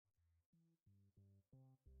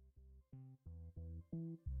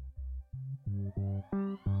The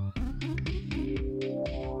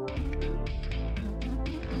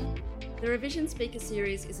Revision Speaker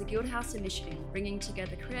Series is a Guildhouse initiative bringing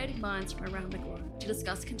together creative minds from around the globe to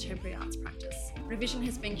discuss contemporary arts practice. Revision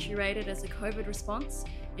has been curated as a COVID response,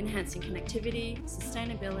 enhancing connectivity,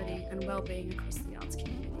 sustainability and wellbeing across the arts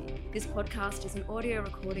community. This podcast is an audio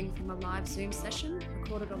recording from a live Zoom session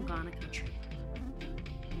recorded on Ghana country.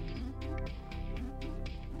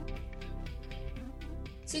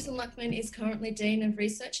 Susan Luckman is currently Dean of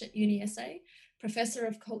Research at UniSA, Professor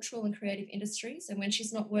of Cultural and Creative Industries, and when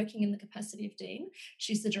she's not working in the capacity of Dean,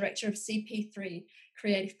 she's the Director of CP3,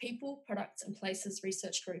 Creative People, Products and Places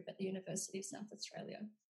Research Group at the University of South Australia.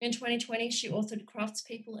 In 2020, she authored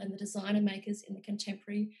Craftspeople and the Designer Makers in the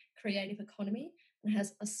Contemporary Creative Economy and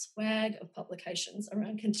has a swag of publications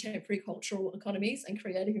around contemporary cultural economies and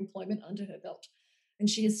creative employment under her belt. And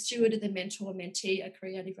she has stewarded the Mentee, a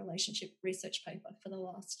creative relationship research paper for the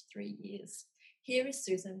last 3 years. Here is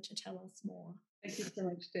Susan to tell us more. Thank you so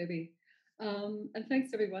much, Debbie. And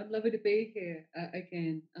thanks, everyone. Lovely to be here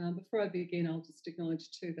again. Before I begin, I'll just acknowledge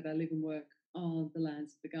too that I live and work on the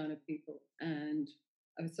lands of the Ghana people, and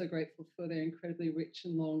I'm so grateful for their incredibly rich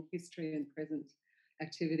and long history and present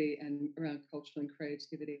activity and around culture and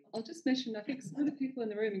creativity. I'll just mention, I think some of the people in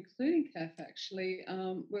the room, including Kath actually,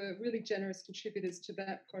 were really generous contributors to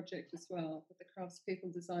that project as well, that the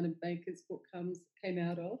Craftspeople, Designer Makers book came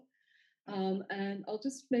out of. And I'll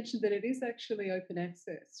just mention that it is actually open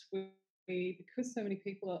access. Because so many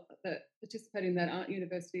people that participate in that aren't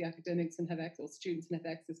university academics and have access, or students and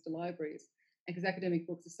have access to libraries, and because academic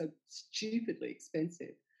books are so stupidly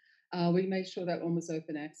expensive, we made sure that one was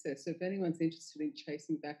open access. So if anyone's interested in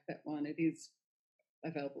chasing back that one, it is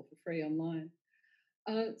available for free online.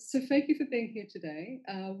 So thank you for being here today,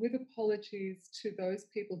 with apologies to those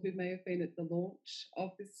people who may have been at the launch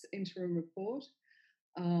of this interim report.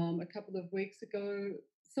 A couple of weeks ago,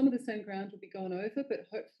 some of the same ground will be gone over, but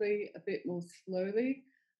hopefully a bit more slowly,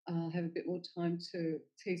 have a bit more time to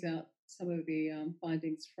tease out some of the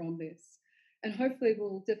findings from this. And hopefully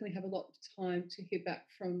we'll definitely have a lot of time to hear back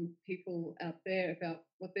from people out there about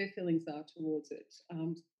what their feelings are towards it.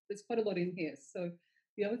 There's quite a lot in here. So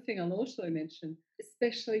the other thing I'll also mention,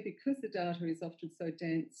 especially because the data is often so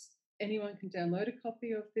dense, anyone can download a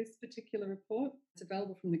copy of this particular report. It's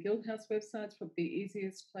available from the Guildhouse website. It's probably the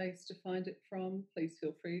easiest place to find it from. Please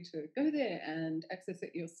feel free to go there and access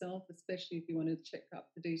it yourself, especially if you want to check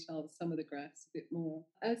up the detail of some of the graphs a bit more.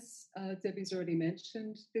 As Debbie's already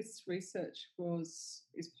mentioned, this research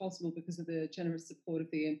is possible because of the generous support of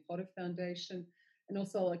the Ian Potter Foundation. And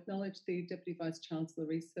also I'll acknowledge the Deputy Vice-Chancellor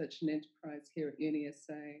Research and Enterprise here at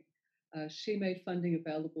UniSA. She made funding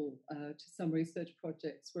available to some research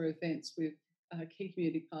projects where events with key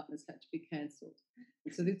community partners had to be cancelled.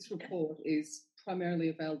 And so this report is primarily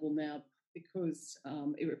available now because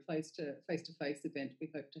it replaced a face-to-face event we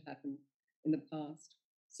hoped to happen in the past.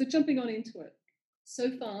 So jumping on into it.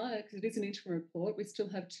 So far, because it is an interim report, we still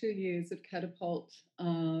have 2 years of Catapult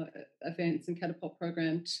events and Catapult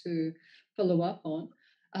program to follow up on.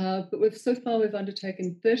 But we've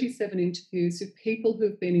undertaken 37 interviews with people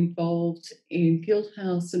who've been involved in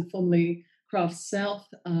Guildhouse and formerly Crafts South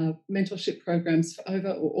mentorship programs for over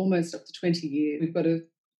or almost up to 20 years. We've got a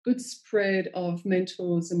good spread of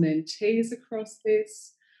mentors and mentees across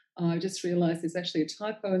this. I just realised there's actually a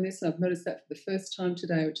typo in this, and I've noticed that for the first time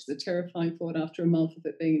today, which is a terrifying thought after a month of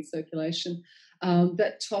it being in circulation.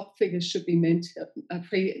 That top figure should be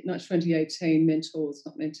pre-2018 mentors,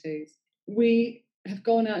 not mentees. We have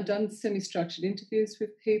gone out and done semi-structured interviews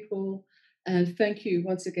with people, and thank you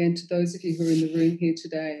once again to those of you who are in the room here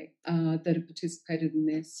today that have participated in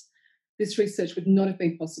this. This research would not have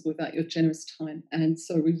been possible without your generous time, and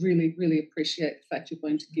so we really, really appreciate the fact you're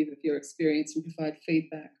willing to give of your experience and provide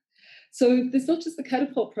feedback. So there's not just the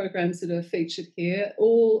Catapult programs that are featured here,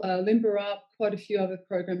 all Limber Up, quite a few other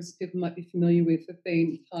programs that people might be familiar with have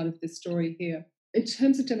been part of this story here. In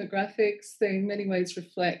terms of demographics, they in many ways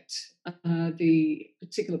reflect the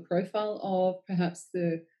particular profile of perhaps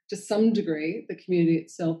to some degree, the community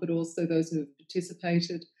itself, but also those who have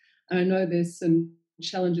participated. And I know there's some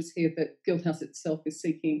challenges here that Guildhouse itself is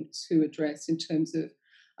seeking to address in terms of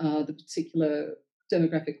the particular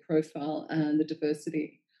demographic profile and the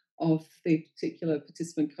diversity of the particular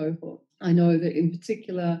participant cohort. I know that in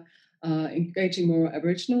particular, engaging more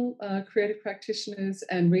Aboriginal creative practitioners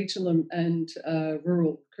and regional and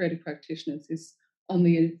rural creative practitioners is on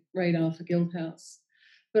the radar for Guildhouse.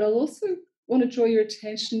 But I'll also want to draw your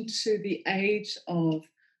attention to the age of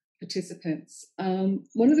participants.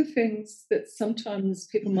 One of the things that sometimes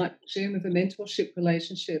people might presume of a mentorship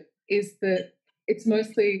relationship is that it's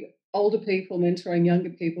mostly older people mentoring younger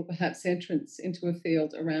people, perhaps entrance into a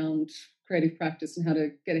field around creative practice and how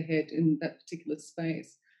to get ahead in that particular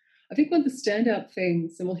space. I think one of the standout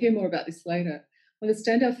things, and we'll hear more about this later, one of the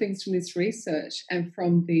standout things from this research and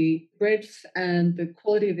from the breadth and the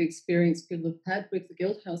quality of the experience people have had with the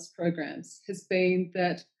Guildhouse programs has been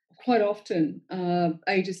that quite often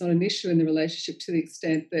age is not an issue in the relationship, to the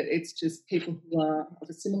extent that it's just people who are of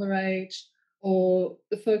a similar age, or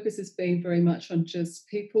the focus has been very much on just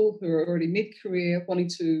people who are already mid-career wanting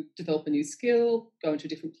to develop a new skill, go into a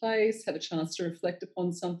different place, have a chance to reflect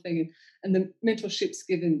upon something, and the mentorship's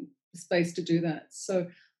given the space to do that. So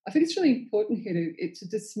I think it's really important here to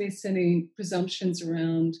dismiss any presumptions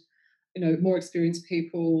around, more experienced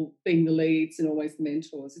people being the leads and always the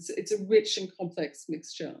mentors. It's a rich and complex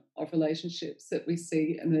mixture of relationships that we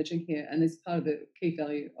see emerging here, and is part of the key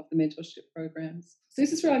value of the mentorship programs. So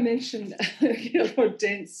this is where I mentioned more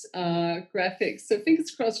dense graphics. So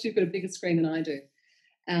fingers crossed you've got a bigger screen than I do,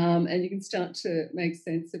 and you can start to make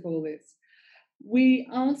sense of all this. We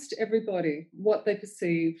asked everybody what they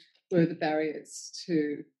perceived were the barriers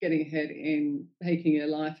to getting ahead in making a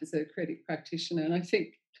life as a creative practitioner. And I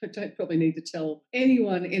think I don't probably need to tell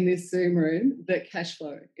anyone in this Zoom room that cash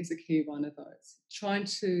flow is a key one of those. Trying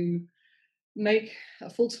to make a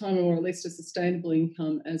full-time or at least a sustainable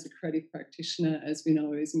income as a creative practitioner, as we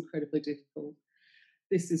know, is incredibly difficult.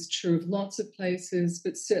 This is true of lots of places,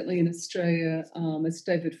 but certainly in Australia, as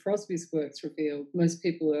David Frosby's work's revealed, most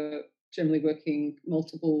people are generally working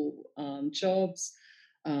multiple jobs,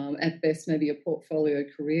 at best maybe a portfolio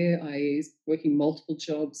career, i.e. working multiple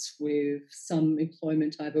jobs with some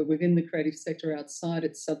employment either within the creative sector or outside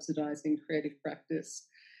it, subsidising creative practice.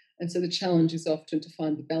 And so the challenge is often to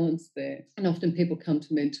find the balance there. And often people come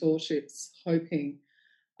to mentorships hoping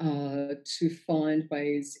to find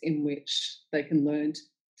ways in which they can learn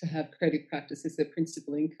to have creative practice as their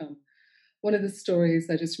principal income. One of the stories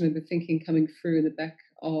I just remember thinking coming through in the back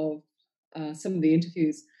of some of the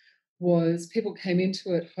interviews was people came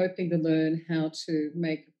into it hoping to learn how to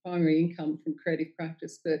make a primary income from creative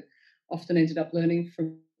practice, but often ended up learning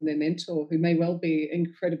from their mentor, who may well be an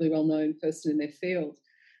incredibly well-known person in their field,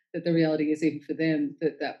 that the reality is, even for them,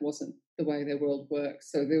 that that wasn't the way their world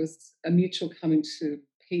works. So there was a mutual coming to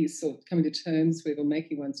peace, or coming to terms with, or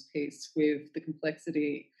making one's peace with the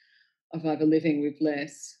complexity of either living with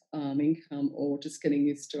less income or just getting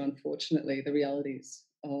used to, unfortunately, the realities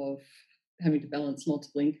of having to balance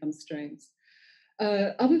multiple income streams.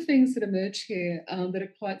 Other things that emerge here that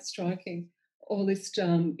are quite striking, or at least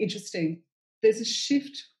interesting, there's a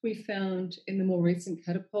shift we found in the more recent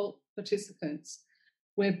catapult participants,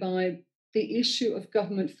 whereby the issue of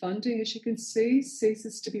government funding, as you can see,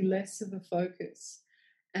 ceases to be less of a focus.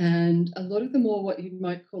 And a lot of the more what you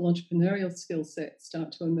might call entrepreneurial skill sets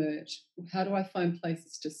start to emerge. How do I find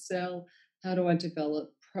places to sell? How do I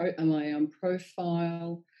develop my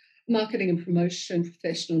profile? Marketing and promotion,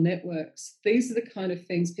 professional networks. These are the kind of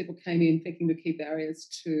things people came in thinking the key barriers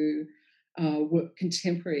to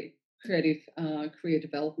contemporary creative career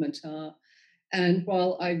development are. And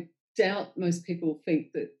while I doubt most people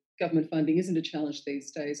think that government funding isn't a challenge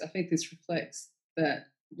these days, I think this reflects that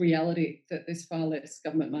reality, that there's far less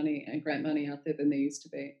government money and grant money out there than there used to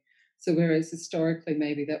be. So whereas historically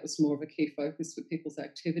maybe that was more of a key focus for people's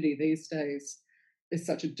activity, these days there's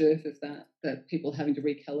such a dearth of that people are having to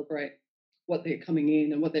recalibrate what they're coming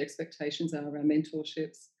in and what their expectations are around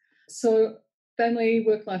mentorships. So family,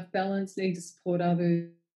 work-life balance, needing to support others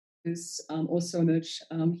also emerge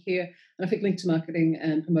here. And I think linked to marketing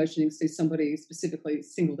and promotion, you can see somebody specifically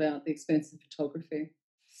singled out the expense of photography.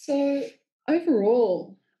 So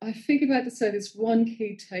overall, I think about to say there's one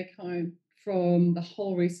key take-home from the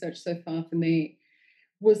whole research so far for me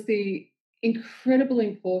was the incredible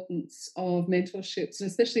importance of mentorships, and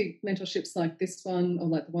especially mentorships like this one, or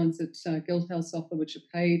like the ones that Guildhouse offer, which are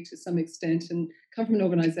paid to some extent and come from an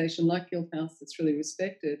organisation like Guildhouse that's really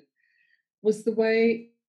respected, was the way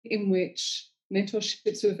in which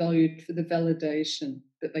mentorships were valued for the validation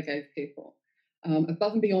that they gave people,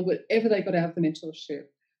 above and beyond whatever they got out of the mentorship,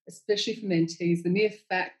 especially for mentees. The mere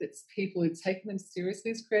fact that people had taken them seriously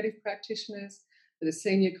as creative practitioners, that a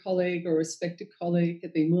senior colleague or a respected colleague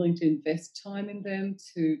had been willing to invest time in them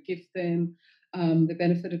to give them the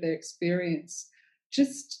benefit of their experience.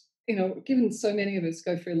 Just, given so many of us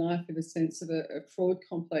go through life with a sense of a fraud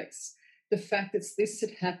complex, the fact that this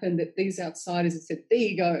had happened, that these outsiders had said, there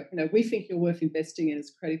you go, we think you're worth investing in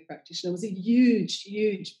as a creative practitioner, was a huge,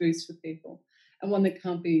 huge boost for people, and one that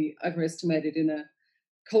can't be overestimated in a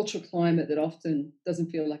cultural climate that often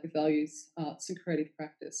doesn't feel like it values arts and creative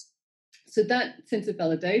practice. So that sense of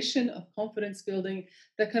validation, of confidence building,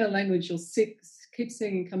 that kind of language you'll keep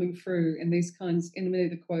seeing coming through in these kinds, in many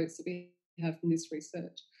of the quotes that we have from this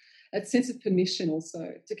research. That sense of permission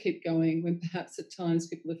also to keep going when perhaps at times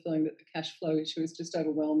people are feeling that the cash flow issue is just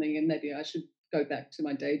overwhelming and maybe I should go back to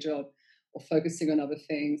my day job or focusing on other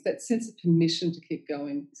things. That sense of permission to keep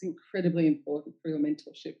going is incredibly important for your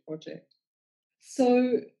mentorship project.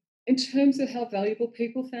 So, in terms of how valuable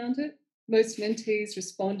people found it, most mentees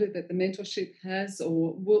responded that the mentorship has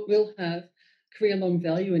or will have career long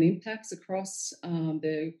value and impacts across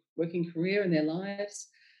their working career and their lives.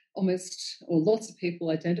 Almost or lots of people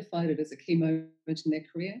identified it as a key moment in their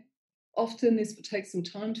career. Often this would take some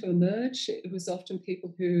time to emerge. It was often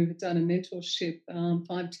people who had done a mentorship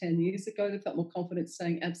 5, 10 years ago that felt more confident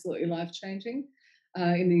saying absolutely life changing.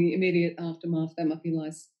 In the immediate aftermath, that might be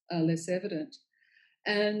less evident.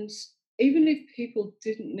 And even if people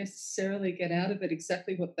didn't necessarily get out of it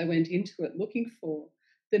exactly what they went into it looking for,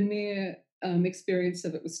 the mere experience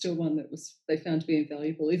of it was still one that was they found to be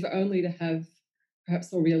invaluable, if only to have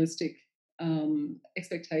perhaps more realistic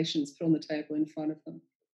expectations put on the table in front of them.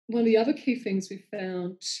 One of the other key things we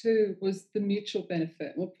found too was the mutual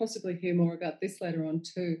benefit. We'll possibly hear more about this later on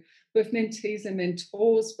too. Both mentees and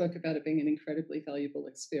mentors spoke about it being an incredibly valuable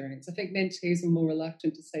experience. I think mentees are more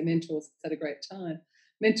reluctant to say mentors had a great time.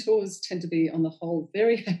 Mentors tend to be, on the whole,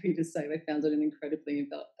 very happy to say they found it an incredibly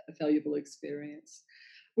valuable experience.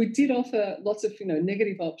 We did offer lots of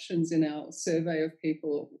negative options in our survey of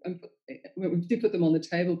people, and we did put them on the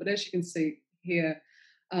table, but as you can see here,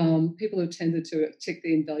 people have tended to tick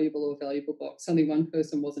the invaluable or valuable box. Only one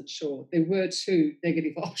person wasn't sure. There were 2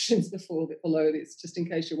 negative options below this, just in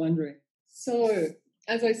case you're wondering. So,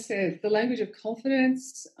 as I said, the language of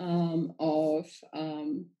confidence, of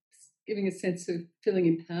giving a sense of feeling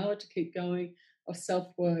empowered to keep going, of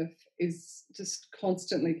self-worth is just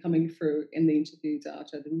constantly coming through in the interview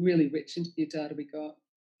data, the really rich interview data we got.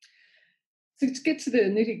 So to get to the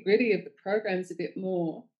nitty-gritty of the programs a bit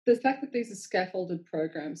more, the fact that these are scaffolded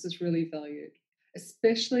programs is really valued,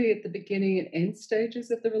 especially at the beginning and end stages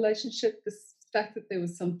of the relationship. The fact that there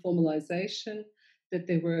was some formalization, that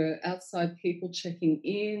there were outside people checking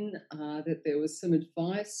in, that there was some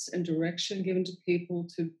advice and direction given to people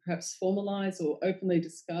to perhaps formalize or openly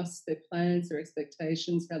discuss their plans, their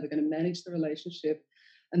expectations, how they're going to manage the relationship,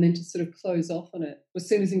 and then to sort of close off on it was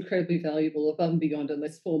seen as incredibly valuable above and beyond a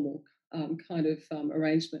less formal kind of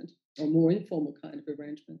arrangement or more informal kind of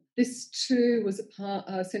arrangement. This too was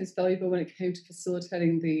seen as valuable when it came to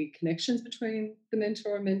facilitating the connections between the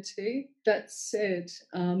mentor and mentee. That said,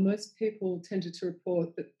 most people tended to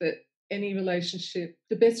report that any relationship,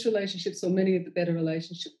 the best relationships or many of the better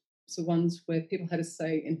relationships are ones where people had a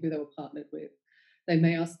say in who they were partnered with. They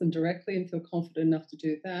may ask them directly and feel confident enough to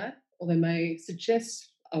do that, or they may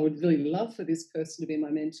suggest, I would really love for this person to be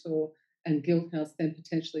my mentor, and Guildhouse then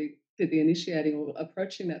potentially did the initiating or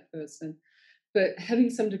approaching that person. But having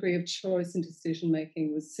some degree of choice and decision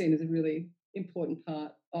making was seen as a really important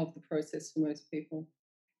part of the process for most people.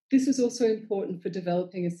 This was also important for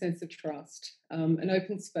developing a sense of trust, an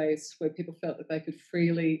open space where people felt that they could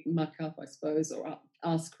freely muck up, I suppose, or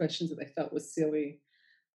ask questions that they felt were silly,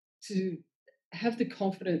 to have the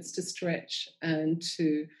confidence to stretch and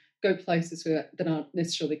to go places that aren't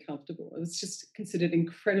necessarily comfortable. It was just considered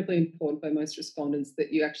incredibly important by most respondents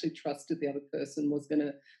that you actually trusted the other person was going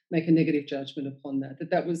to make a negative judgment upon that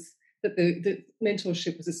the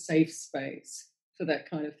mentorship was a safe space for that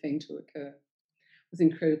kind of thing to occur. Was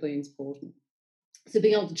incredibly important. So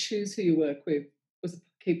being able to choose who you work with was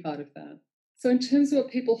a key part of that. So in terms of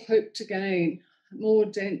what people hope to gain, more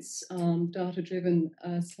dense data-driven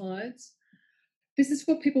slides, this is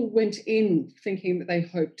what people went in thinking that they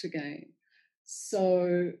hoped to gain.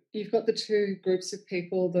 So you've got the 2 groups of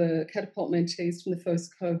people, the catapult mentees from the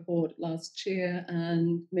first cohort last year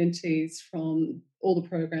and mentees from all the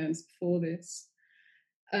programs before this.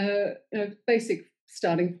 Basic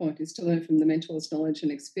starting point is to learn from the mentor's knowledge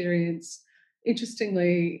and experience.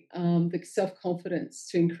 Interestingly, the self-confidence,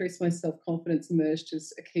 to increase my self-confidence emerged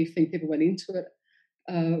as a key thing. People went into it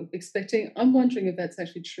expecting. I'm wondering if that's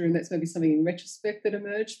actually true, and that's maybe something in retrospect that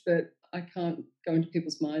emerged, but I can't go into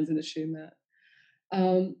people's minds and assume that.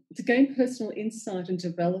 To gain personal insight and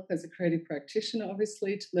develop as a creative practitioner,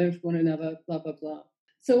 obviously, to learn from one another, blah, blah, blah.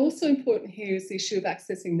 So also important here is the issue of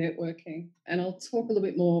accessing networking, and I'll talk a little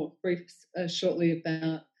bit more shortly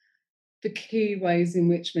about the key ways in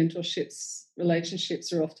which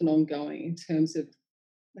relationships are often ongoing in terms of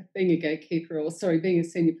being a gatekeeper being a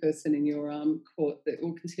senior person in your court that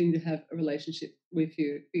will continue to have a relationship with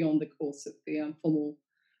you beyond the course of the formal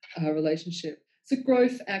relationship. So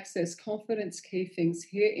growth, access, confidence, key things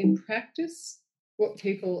here. In practice, what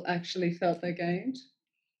people actually felt they gained.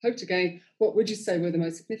 hoped again, what would you say were the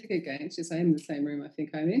most significant gains? Yes, I am in the same room, I think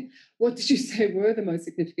I'm in. What did you say were the most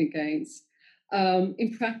significant gains?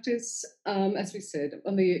 In practice, as we said,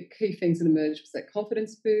 one of the key things that emerged was that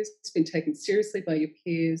confidence boost. It's been taken seriously by your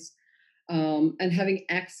peers, and having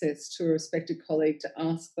access to a respected colleague to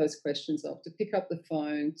ask those questions of, to pick up the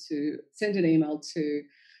phone, to send an email to,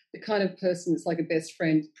 the kind of person that's like a best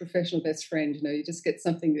friend, professional best friend. You know, you just get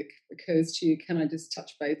something that occurs to you. Can I just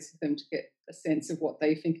touch base with them to get a sense of what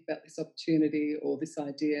they think about this opportunity or this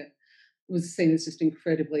idea? Was seen as just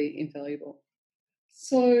incredibly invaluable.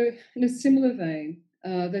 So, in a similar vein,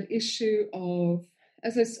 that issue of,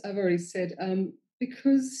 as I've already said,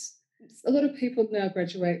 because a lot of people now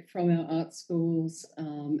graduate from our art schools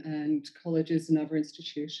and colleges and other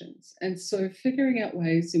institutions. And so, figuring out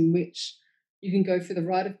ways in which you can go through the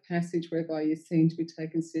rite of passage whereby you're seen to be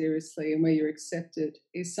taken seriously and where you're accepted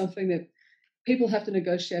is something that people have to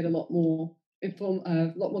negotiate a lot more, inform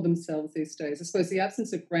a lot more themselves these days. I suppose the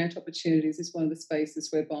absence of grant opportunities is one of the spaces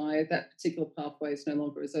whereby that particular pathway is no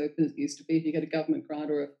longer as open as it used to be. If you get a government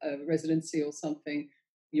grant or a residency or something,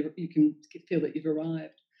 you can feel that you've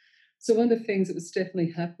arrived. So one of the things that was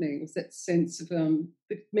definitely happening was that sense of the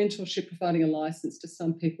mentorship providing a license to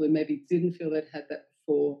some people who maybe didn't feel they'd had that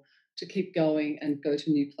before to keep going and go to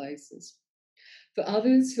new places. For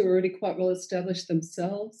others who are already quite well established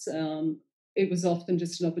themselves, it was often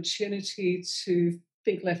just an opportunity to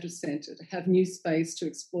think left of centre, to have new space to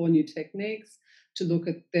explore new techniques, to look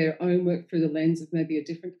at their own work through the lens of maybe a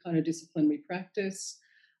different kind of disciplinary practice,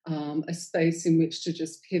 a space in which to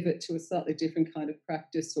just pivot to a slightly different kind of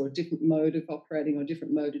practice or a different mode of operating or a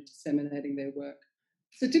different mode of disseminating their work.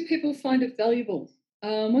 So, do people find it valuable?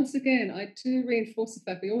 Once again, I do reinforce the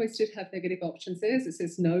fact we always did have negative options there. As it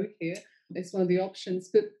says no here, it's one of the options.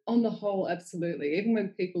 But on the whole, absolutely. Even when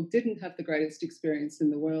people didn't have the greatest experience in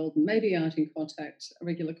the world, maybe aren't in contact,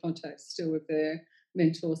 regular contact still with their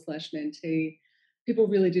mentor slash mentee, people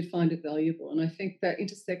really did find it valuable. And I think that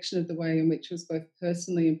intersection of the way in which it was both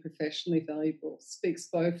personally and professionally valuable speaks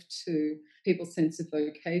both to people's sense of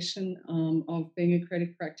vocation, of being a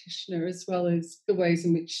creative practitioner, as well as the ways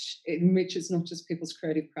in which it enriches not just people's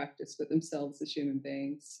creative practice, but themselves as human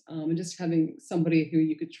beings. And just having somebody who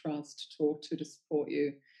you could trust to talk to support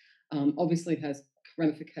you obviously has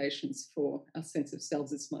ramifications for our sense of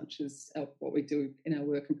selves as much as what we do in our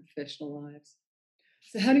work and professional lives.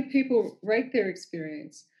 So, how do people rate their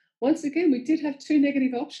experience? Once again, we did have two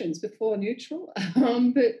negative options before neutral,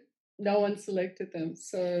 but no one selected them.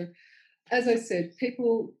 So, as I said,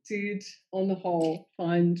 people did, on the whole,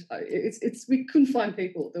 find we couldn't find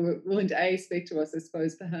people that were willing to speak to us, I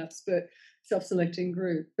suppose, perhaps, but self-selecting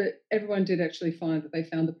group. But everyone did actually find that they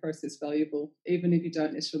found the process valuable, even if you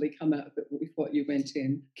don't necessarily come out of it with what you went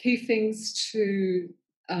in. Key things to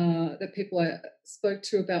that people I spoke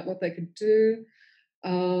to about what they could do.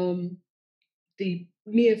 The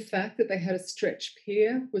mere fact that they had a stretch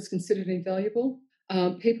peer was considered invaluable.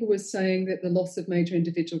 People were saying that the loss of major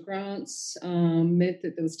individual grants meant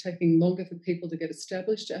that it was taking longer for people to get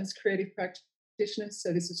established as creative practitioners.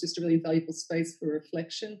 So this was just a really valuable space for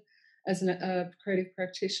reflection as a creative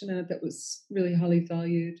practitioner that was really highly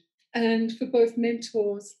valued. And for both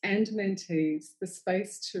mentors and mentees, the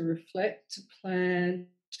space to reflect, to plan,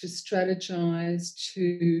 to strategize,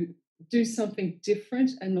 to do something different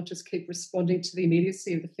and not just keep responding to the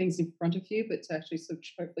immediacy of the things in front of you, but to actually sort of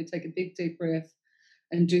hopefully take a big, deep breath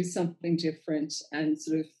and do something different and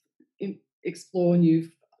sort of explore new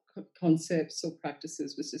concepts or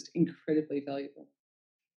practices was just incredibly valuable.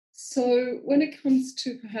 So when it comes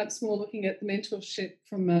to perhaps more looking at the mentorship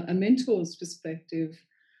from a mentor's perspective,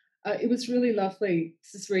 it was really lovely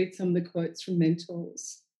to just read some of the quotes from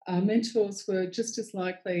mentors. Mentors were just as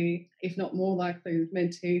likely, if not more likely, as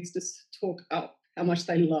mentees to talk up how much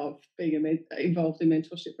they love being involved in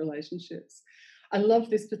mentorship relationships. I love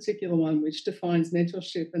this particular one, which defines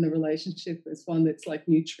mentorship and the relationship as one that's like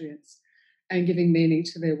nutrients and giving meaning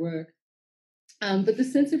to their work. But the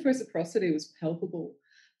sense of reciprocity was palpable.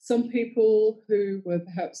 Some people who were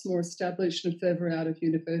perhaps more established and further out of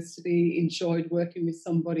university enjoyed working with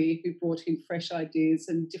somebody who brought in fresh ideas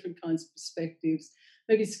and different kinds of perspectives,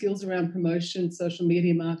 maybe skills around promotion, social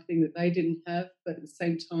media marketing that they didn't have, but at the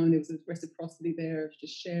same time there was a reciprocity there of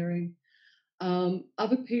just sharing.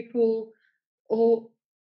 Other people, or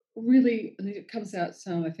really, and it comes out,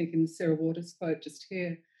 I think, in Sarah Waters' quote just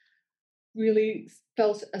here, really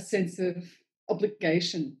felt a sense of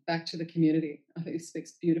obligation back to the community. I think it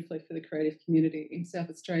speaks beautifully for the creative community in South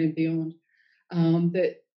Australia and beyond,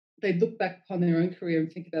 that they look back upon their own career and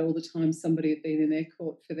think about all the time somebody had been in their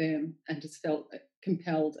court for them and just felt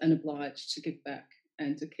compelled and obliged to give back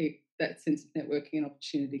and to keep that sense of networking and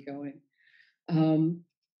opportunity going. Um,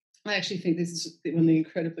 I actually think this is one of the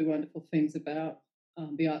incredibly wonderful things about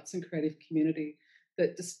the arts and creative community,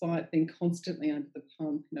 that despite being constantly under the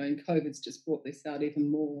pump, and COVID's just brought this out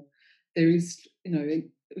even more, there is,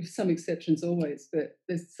 with some exceptions always, but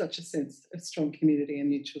there's such a sense of strong community and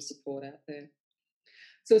mutual support out there.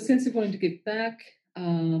 So a sense of wanting to give back,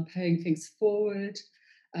 paying things forward,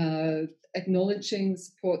 acknowledging the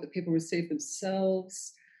support that people receive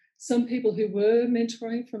themselves. Some people who were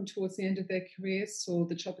mentoring from towards the end of their career saw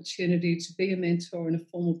the opportunity to be a mentor in a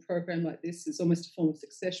formal program like this as almost a form of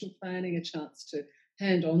succession planning, a chance to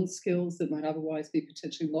hand on skills that might otherwise be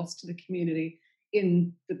potentially lost to the community,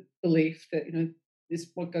 in the belief that,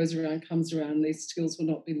 this what goes around comes around, these skills will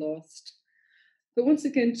not be lost. But once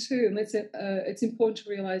again, too, and it's important to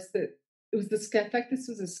realise that it was in fact, this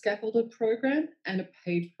was a scaffolded program and a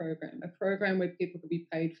paid program, a program where people could be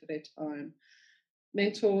paid for their time.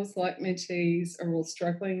 Mentors, like mentees, are all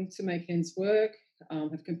struggling to make ends work,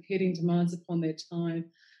 have competing demands upon their time.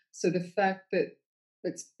 So the fact that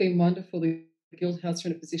it's been wonderful, the Guildhouse are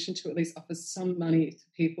in a position to at least offer some money to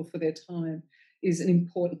people for their time, is an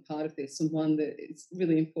important part of this, and one that is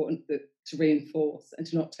really important to reinforce and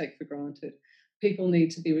to not take for granted. People need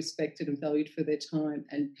to be respected and valued for their time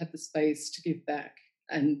and have the space to give back,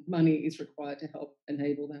 and money is required to help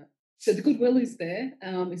enable that. So the goodwill is there,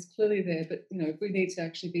 is clearly there, but we need to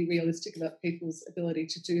actually be realistic about people's ability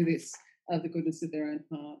to do this out of the goodness of their own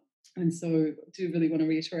heart. And so I do really want to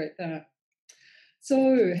reiterate that.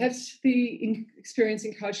 So has the experience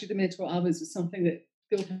encouraged you to mentor others? Was something that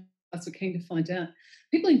Guildhouse were keen to find out.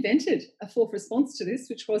 People invented a fourth response to this,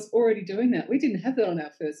 which was already doing that. We didn't have that on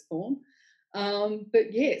our first form.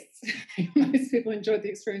 But yes, most people enjoyed the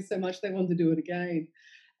experience so much they wanted to do it again.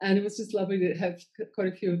 And it was just lovely to have quite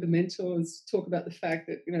a few of the mentors talk about the fact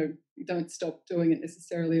that, you don't stop doing it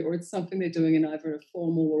necessarily, or it's something they're doing in either a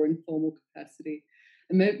formal or informal capacity.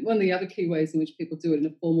 And one of the other key ways in which people do it in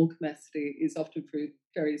a formal capacity is often through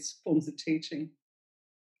various forms of teaching.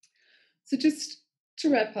 So just to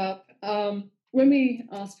wrap up, when we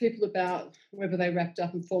asked people about whether they wrapped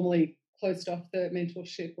up and formally closed off the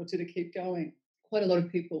mentorship or did it keep going, quite a lot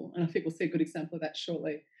of people, and I think we'll see a good example of that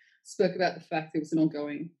shortly, spoke about the fact it was an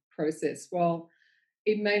ongoing process. While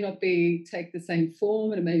it may not take the same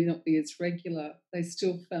form and it may not be as regular, they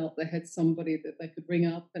still felt they had somebody that they could ring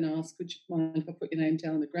up and ask, would you mind if I put your name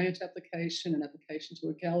down on the grant application, an application to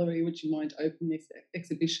a gallery? Would you mind opening this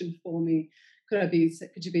exhibition for me? Could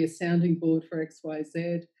you be a sounding board for XYZ?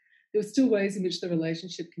 There were still ways in which the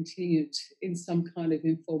relationship continued in some kind of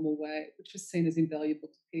informal way, which was seen as invaluable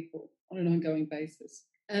to people on an ongoing basis.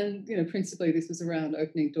 And, principally this was around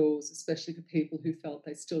opening doors, especially for people who felt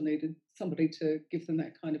they still needed somebody to give them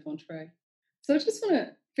that kind of entree. So I just want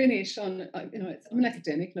to finish on, I'm an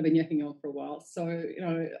academic and I've been yakking on for a while. So,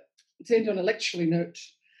 to end on a lecturely note,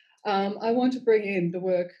 I want to bring in the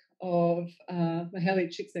work of Mihaly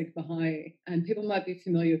Csikszentmihalyi, and people might be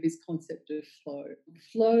familiar with this concept of flow.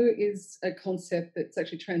 Flow is a concept that's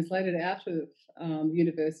actually translated out of the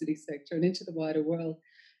university sector and into the wider world.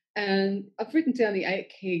 And I've written down the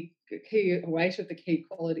eight of the key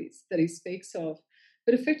qualities that he speaks of.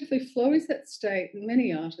 But effectively, flow is that state, and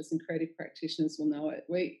many artists and creative practitioners will know it,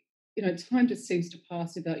 where, time just seems to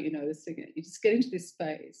pass without you noticing it. You just get into this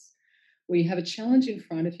space where you have a challenge in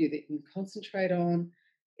front of you that you can concentrate on.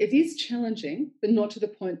 It is challenging, but not to the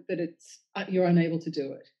point that you're unable to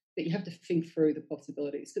do it, that you have to think through the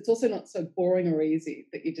possibilities. It's also not so boring or easy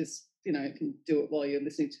that you just, can do it while you're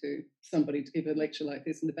listening to somebody to give a lecture like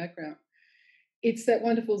this in the background. It's that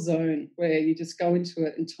wonderful zone where you just go into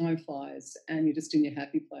it and time flies and you're just in your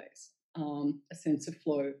happy place. A sense of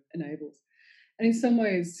flow enables. And in some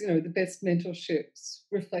ways, the best mentorships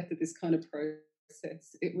reflected this kind of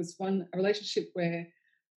process. It was a relationship where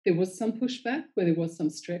there was some pushback, where there was some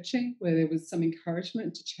stretching, where there was some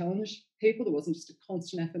encouragement to challenge people. There wasn't just a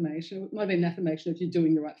constant affirmation. It might have been an affirmation, if you're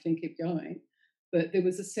doing the right thing, keep going. But there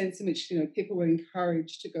was a sense in which, people were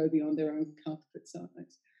encouraged to go beyond their own comfort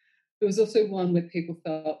zones. There was also one where people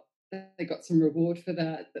felt that they got some reward for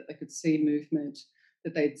that they could see movement,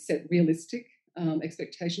 that they'd set realistic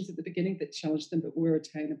expectations at the beginning that challenged them but were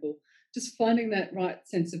attainable. Just finding that right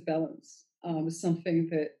sense of balance was something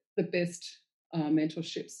that the best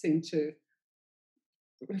mentorships seem to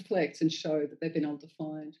reflect and show that they've been able to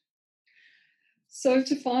find. So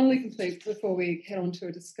to finally complete, before we head on to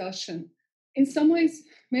a discussion, in some ways,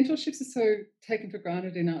 mentorships are so taken for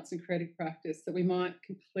granted in arts and creative practice that we might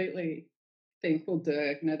completely think, well,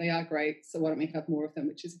 they are great, so why don't we have more of them,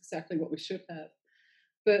 which is exactly what we should have.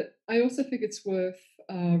 But I also think it's worth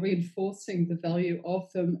reinforcing the value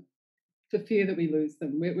of them for fear that we lose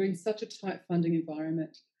them. We're in such a tight funding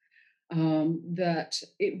environment that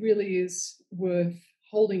it really is worth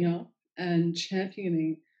holding up and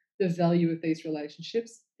championing the value of these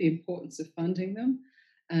relationships, the importance of funding them,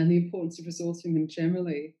 and the importance of resourcing them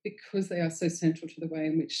generally, because they are so central to the way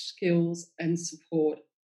in which skills and support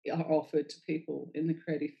are offered to people in the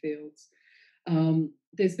creative fields.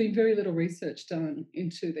 There's been very little research done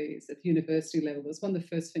into these at the university level. It was one of the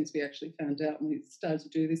first things we actually found out when we started to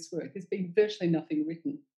do this work. There's been virtually nothing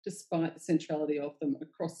written, despite the centrality of them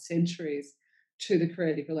across centuries to the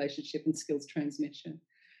creative relationship and skills transmission.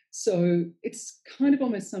 So it's kind of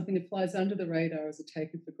almost something that flies under the radar as a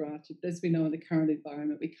taken for granted. As we know, in the current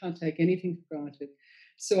environment, we can't take anything for granted.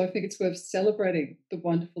 So I think it's worth celebrating the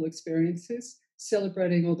wonderful experiences,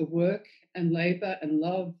 celebrating all the work and labour and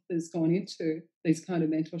love that's gone into these kind of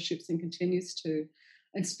mentorships and continues to,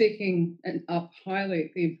 and speaking and up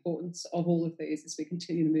highly the importance of all of these as we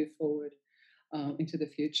continue to move forward into the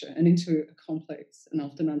future and into a complex and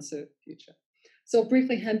often uncertain future. So I'll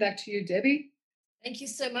briefly hand back to you, Debbie. Thank you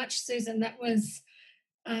so much, Susan. That was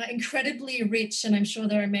incredibly rich, and I'm sure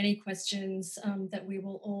there are many questions that we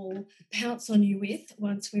will all pounce on you with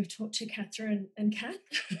once we've talked to Catherine and Kath.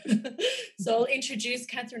 So I'll introduce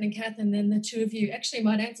Catherine and Kath, and then the two of you actually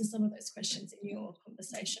might answer some of those questions in your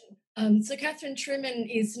conversation. So Catherine Truman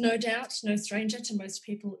is no doubt no stranger to most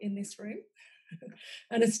people in this room.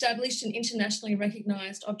 An established and internationally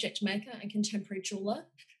recognised object maker and contemporary jeweller,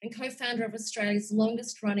 and co-founder of Australia's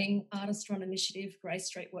longest-running artist-run initiative, Grey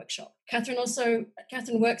Street Workshop. Catherine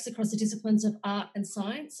works across the disciplines of art and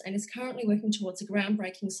science and is currently working towards a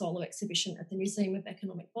groundbreaking solo exhibition at the Museum of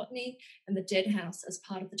Economic Botany and the Dead House as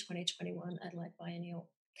part of the 2021 Adelaide Biennial.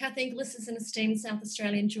 Kath Inglis is an esteemed South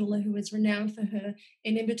Australian jeweller who is renowned for her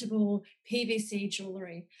inimitable PVC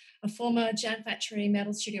jewellery. A former Jam Factory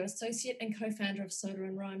Metal Studio associate and co-founder of Soda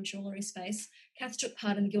and Rhyme Jewellery Space, Kath took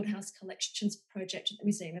part in the Guildhouse Collections project at the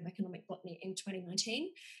Museum of Economic Botany in 2019,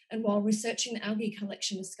 and while researching the algae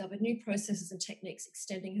collection, discovered new processes and techniques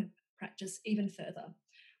extending her practice even further.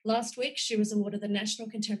 Last week, she was awarded the National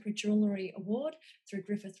Contemporary Jewellery Award through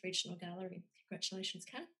Griffith Regional Gallery. Congratulations,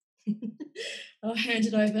 Kath. I'll hand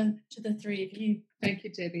it over to the three of you. Thank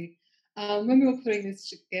you, Debbie. When we were putting this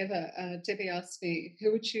together, Debbie asked me,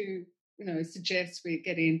 who would you suggest we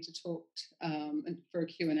get in to talk for a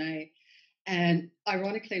Q&A? And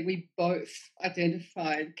ironically, we both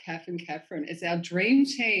identified Kath and Catherine as our dream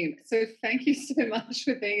team. So thank you so much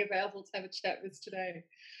for being available to have a chat with us today.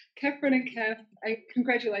 Catherine and Kath,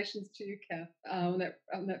 congratulations to you, Kath, on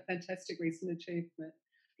that fantastic recent achievement.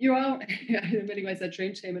 You are, in many ways, our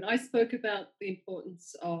dream team. And I spoke about the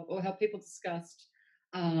importance of, or how people discussed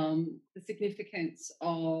the significance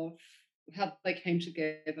of how they came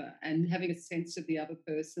together and having a sense of the other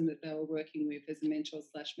person that they were working with as a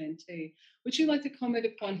mentor/mentee. Would you like to comment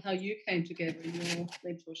upon how you came together in your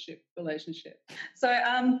mentorship relationship? So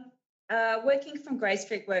working from Grey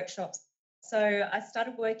Street Workshops. So I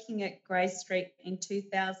started working at Grey Street in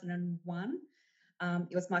 2001.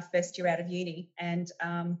 It was my first year out of uni, and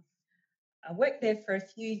I worked there for a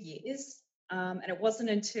few years. And it wasn't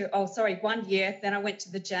until, 1 year, then I went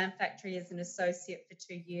to the Jam Factory as an associate for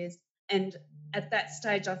 2 years. And at that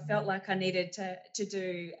stage, I felt like I needed to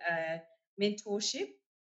do a mentorship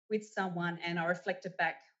with someone, and I reflected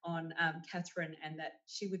back on Catherine and that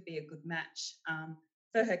she would be a good match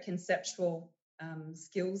for her conceptual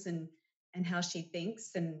skills and how she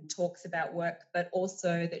thinks and talks about work, but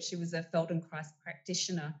also that she was a Feldenkrais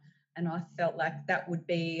practitioner. And I felt like that would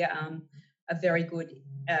be a very good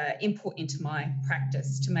input into my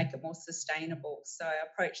practice to make it more sustainable. So I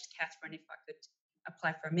approached Catherine if I could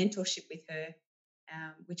apply for a mentorship with her,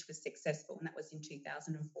 which was successful, and that was in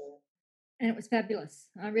 2004. And it was fabulous.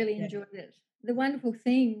 I really enjoyed it. The wonderful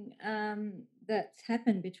thing that's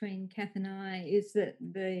happened between Kath and I is that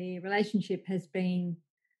the relationship has been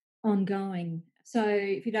ongoing. So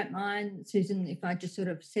if you don't mind, Susan, if I just sort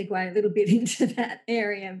of segue a little bit into that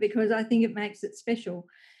area, because I think it makes it special.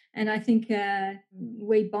 And I think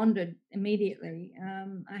we bonded immediately.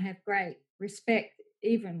 I have great respect,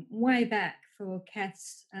 even way back, for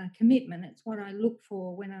Kath's commitment. It's what I look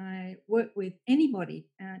for when I work with anybody.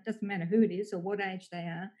 It doesn't matter who it is or what age they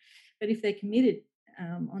are, but if they're committed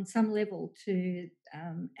on some level to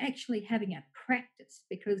actually having a practice,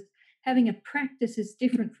 because having a practice is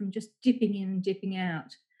different from just dipping in and dipping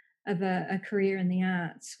out of a career in the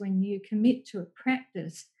arts. When you commit to a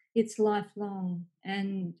practice, it's lifelong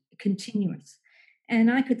and continuous.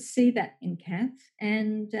 And I could see that in Kath.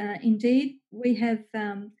 And indeed, we have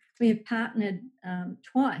partnered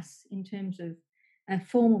twice in terms of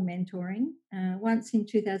formal mentoring, once in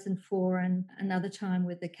 2004 and another time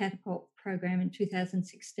with the Catapult program in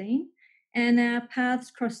 2016. And our paths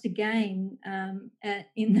crossed again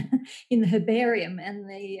in the herbarium and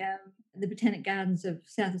the Botanic Gardens of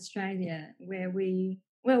South Australia, where we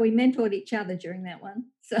mentored each other during that one.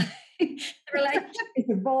 So the relationship has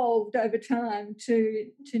evolved over time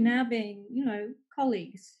to now being,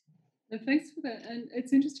 colleagues. No, thanks for that. And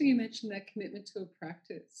it's interesting you mentioned that commitment to a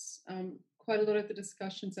practice. Quite a lot of the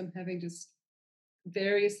discussions I'm having just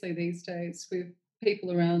variously these days with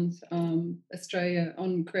people around Australia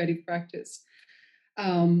on creative practice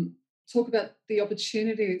talk about the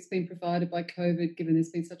opportunity that's been provided by COVID, given there's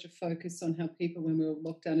been such a focus on how people, when we were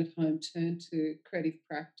locked down at home, turned to creative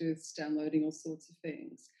practice, downloading all sorts of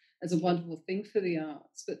things as a wonderful thing for the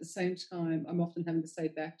arts. But at the same time, I'm often having to say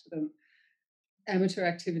back to them, amateur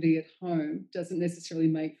activity at home doesn't necessarily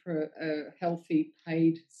make for a healthy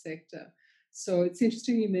paid sector. So it's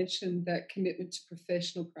interesting you mentioned that commitment to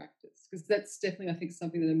professional practice, because that's definitely, I think,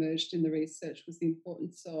 something that emerged in the research was the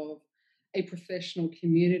importance of a professional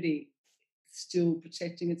community still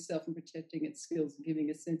protecting itself and protecting its skills and giving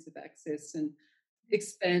a sense of access and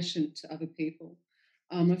expansion to other people.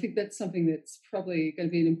 I think that's something that's probably going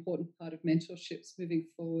to be an important part of mentorships moving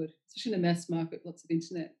forward, especially in the mass market, lots of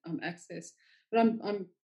internet access. But I'm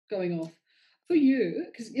going off for you,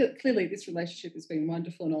 because clearly this relationship has been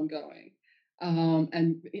wonderful and ongoing,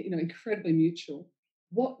 and incredibly mutual.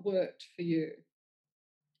 What worked for you?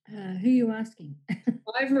 Who are you asking?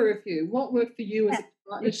 Either of you. What worked for you as a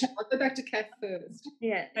partnership? I'll go back to Kath first.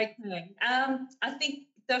 Yeah. Okay. I think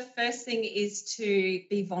the first thing is to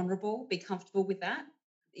be vulnerable, be comfortable with that.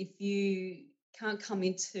 If you can't come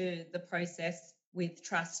into the process with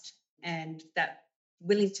trust and that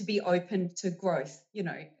willing to be open to growth,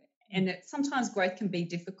 and sometimes growth can be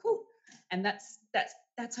difficult, and that's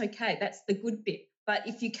okay. That's the good bit. But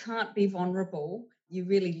if you can't be vulnerable, you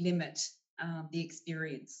really limit the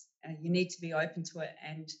experience. You need to be open to it,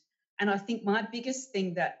 and I think my biggest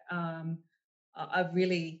thing that I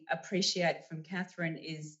really appreciate from Catherine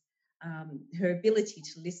is her ability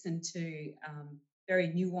to listen to very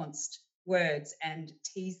nuanced words and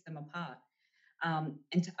tease them apart,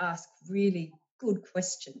 and to ask really good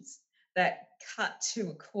questions that cut to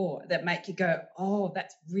a core, that make you go, oh,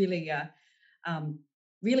 that's really a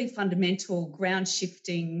really fundamental ground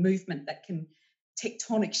shifting movement that can,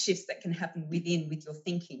 tectonic shifts that can happen with your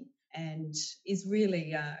thinking, and is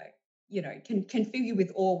really can fill you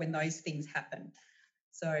with awe when those things happen.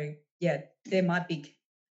 So yeah, they're my big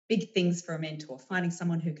things for a mentor: finding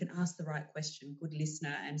someone who can ask the right question, good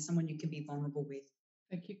listener, and someone you can be vulnerable with.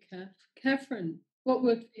 Thank you, Kath. Catherine, what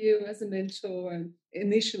worked for you as a mentor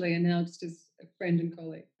initially and now just as a friend and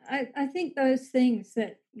colleague? I think those things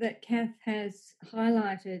that Kath has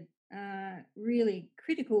highlighted are really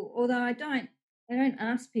critical, although I don't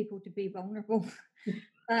ask people to be vulnerable.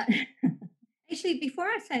 But actually, before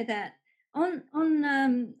I say that, on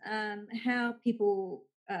how people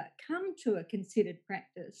come to a considered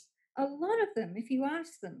practice, a lot of them, if you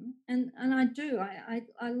ask them, and I do,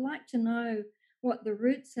 I like to know what the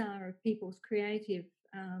roots are of people's creative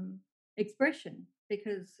expression,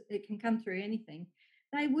 because it can come through anything.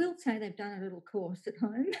 They will say they've done a little course at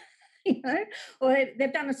home, or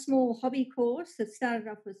they've done a small hobby course that started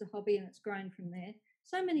off as a hobby and it's grown from there.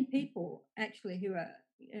 So many people actually who are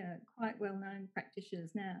quite well-known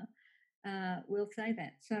practitioners now will say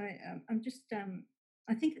that. So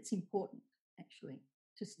I think it's important actually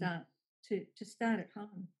to start at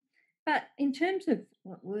home. But in terms of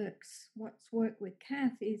what's worked with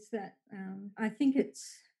Kath is that I think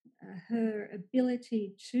it's her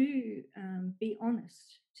ability to be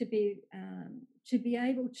honest, to be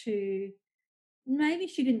able to, maybe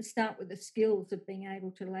she didn't start with the skills of being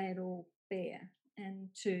able to lay it all bare, and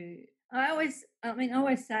I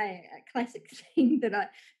always say a classic thing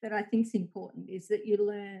that I think is important is that you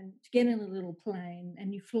learn to get in a little plane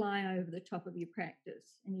and you fly over the top of your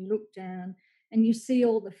practice and you look down and you see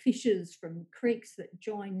all the fishes from creeks that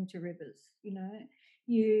join into rivers.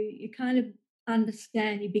 You kind of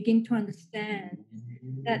understand, you begin to understand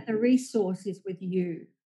that the resource is with you,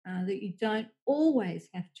 that you don't always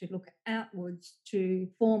have to look outwards to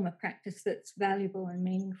form a practice that's valuable and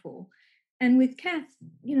meaningful. And with Kath,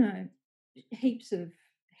 heaps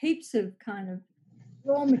of kind of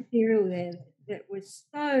raw material there that was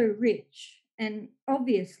so rich, and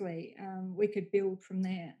obviously we could build from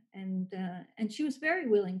there. And she was very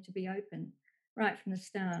willing to be open right from the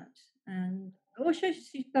start. And also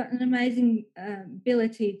she's got an amazing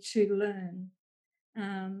ability to learn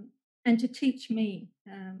and to teach me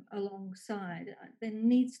alongside. There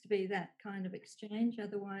needs to be that kind of exchange,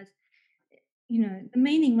 otherwise the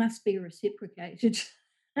meaning must be reciprocated.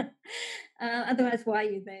 Otherwise, why are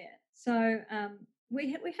you there? So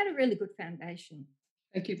we had a really good foundation.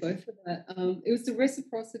 Thank you both for that. It was the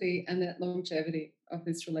reciprocity and that longevity of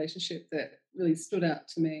this relationship that really stood out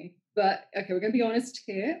to me. But okay, we're going to be honest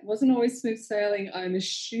here. It wasn't always smooth sailing, I'm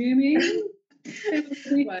assuming. If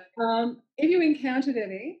you encountered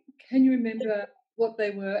any, can you remember what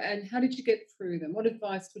they were and how did you get through them? What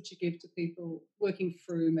advice would you give to people working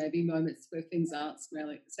through maybe moments where things aren't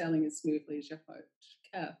sailing as smoothly as you hoped?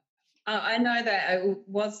 Kath? I know that it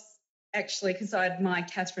was actually because I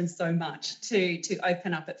admired Catherine so much to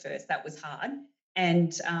open up at first. That was hard.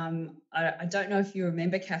 And I don't know if you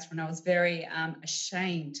remember, Catherine, I was very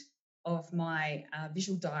ashamed of my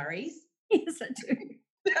visual diaries. Yes, I do.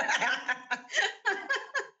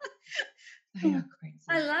 They are crazy.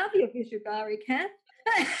 I love your visual diary, Kath.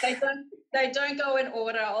 They don't go in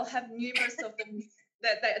order. I'll have numerous of them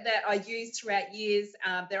that I use throughout years.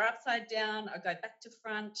 They're upside down. I go back to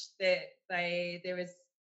front.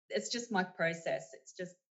 It's just my process. It's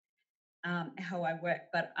just how I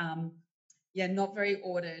work. But not very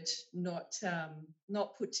ordered, not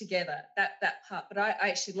put together. That part. But I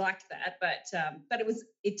actually like that. But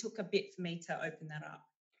it took a bit for me to open that up.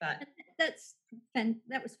 But that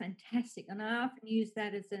was fantastic, and I often use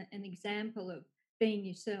that as an example of being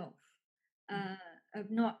yourself, of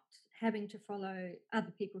not having to follow other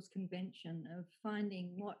people's convention, of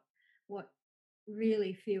finding what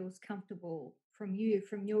really feels comfortable from you,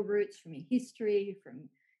 from your roots, from your history, from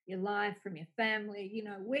your life, from your family.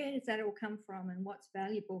 Where does that all come from, and what's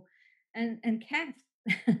valuable? And Kath,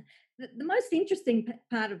 the most interesting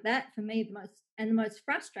part of that for me, the most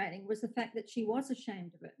frustrating, was the fact that she was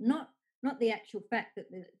ashamed of it, not the actual fact that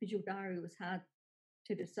the visual diary was hard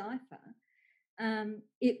to decipher.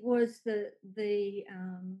 It was the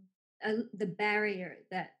barrier,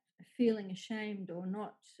 that feeling ashamed or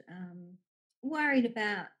not worried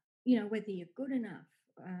about, whether you're good enough.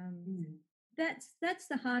 That's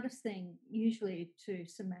the hardest thing usually to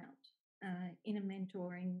surmount in a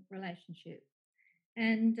mentoring relationship.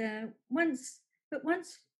 And once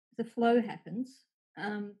the flow happens,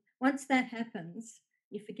 once that happens,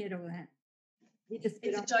 you forget all that. You just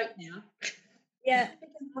it's a joke now. Yeah,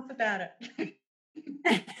 enough about it.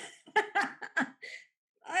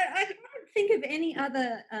 I can't think of any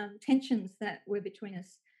other tensions that were between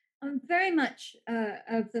us. I'm very much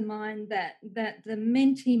of the mind that the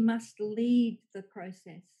mentee must lead the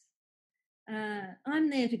process. I'm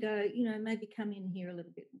there to go, maybe come in here a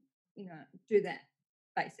little bit, do that,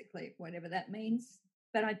 basically, whatever that means.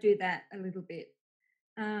 But I do that a little bit.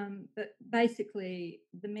 But basically,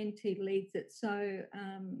 the mentee leads it. So,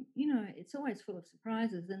 it's always full of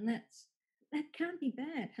surprises, and that can't be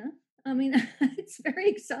bad, huh? I mean, it's very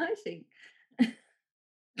exciting.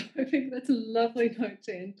 I think that's a lovely note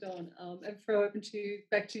to end on, and throw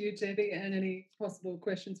back to you, Debbie, and any possible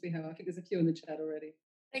questions we have. I think there's a few in the chat already.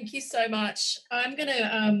 Thank you so much. I'm going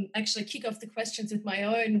to actually kick off the questions with my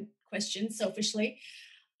own question, selfishly.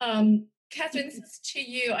 Catherine, this is to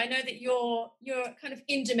you. I know that you're kind of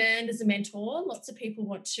in demand as a mentor. Lots of people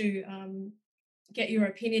want to get your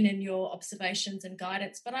opinion and your observations and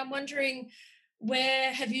guidance, but I'm wondering,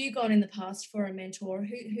 where have you gone in the past for a mentor?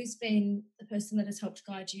 Who's been the person that has helped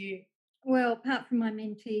guide you? Well, apart from my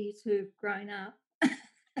mentees who've grown up.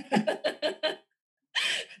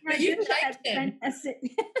 But you've taken a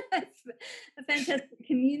fantastic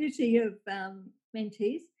community of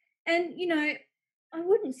mentees. And, I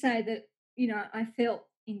wouldn't say that, I felt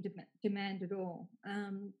in demand at all.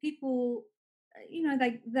 People,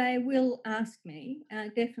 they will ask me,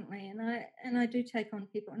 definitely, and I do take on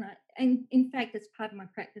people, and in fact, it's part of my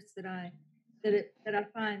practice that I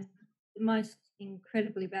find the most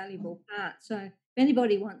incredibly valuable part. So if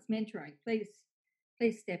anybody wants mentoring, please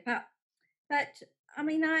step up. But I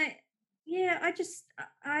mean, I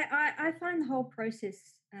find the whole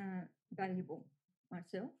process valuable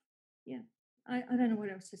myself. Yeah, I don't know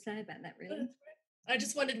what else to say about that, really. I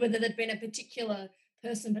just wondered whether there'd been a particular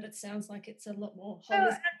person, but it sounds like it's a lot more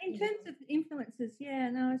holistic. In terms of influences,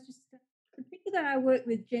 it's just the people that I work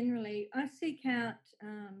with generally, I seek out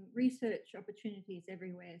research opportunities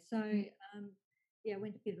everywhere. So, I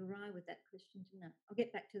went a bit awry with that question, didn't I? I'll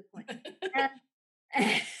get back to the point.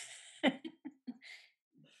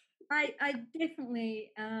 I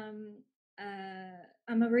definitely,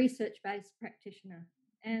 I'm a research-based practitioner,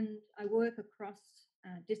 and I work across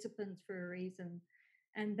disciplines for a reason,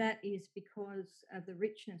 and that is because of the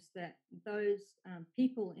richness that those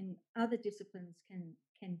people in other disciplines can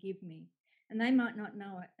give me. And they might not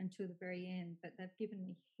know it until the very end, but they've given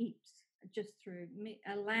me heaps just through me,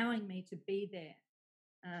 allowing me to be there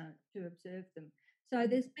to observe them. So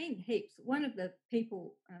there's been heaps. One of the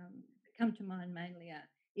people that come to mind mainly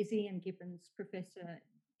is Professor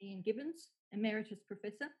Ian Gibbons, Emeritus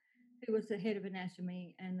Professor, who was the head of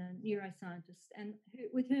anatomy and a neuroscientist, and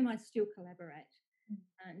with whom I still collaborate.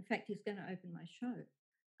 In fact, he's going to open my show,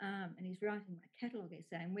 and he's writing my catalogue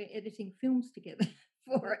essay, and we're editing films together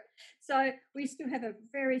for it. So we still have a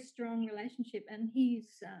very strong relationship, and he's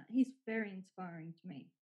very inspiring to me.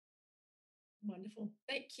 Wonderful.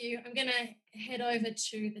 Thank you. I'm going to head over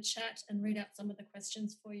to the chat and read out some of the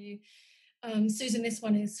questions for you. Susan, this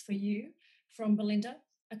one is for you from Belinda.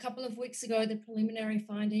 A couple of weeks ago, the preliminary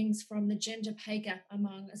findings from the gender pay gap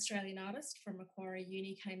among Australian artists from Macquarie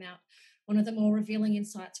Uni came out. One of the more revealing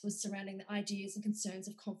insights was surrounding the ideas and concerns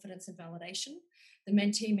of confidence and validation. The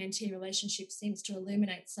mentee-mentee relationship seems to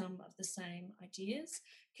illuminate some of the same ideas.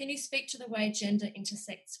 Can you speak to the way gender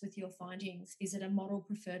intersects with your findings? Is it a model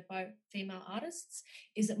preferred by female artists?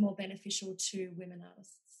 Is it more beneficial to women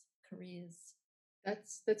artists' careers?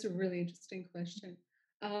 That's a really interesting question.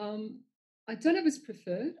 I don't know if it's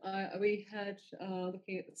preferred. We had,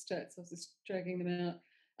 looking at the stats, I was just dragging them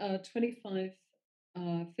out, 25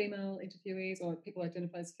 female interviewees, or people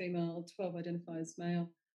identify as female, 12 identify as male.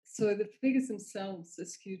 So the figures themselves are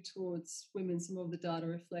skewed towards women. Some of the data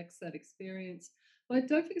reflects that experience. But I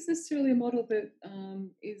don't think it's necessarily a model that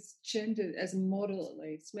is gendered as a model, at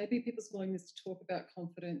least. Maybe people's willingness to talk about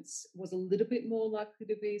confidence was a little bit more likely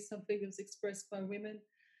to be something that was expressed by women.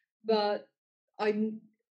 But I'm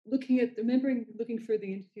looking through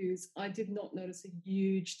the interviews, I did not notice a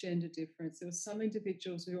huge gender difference. There were some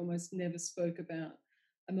individuals who almost never spoke about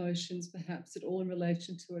emotions, perhaps at all in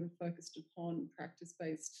relation to it, and focused upon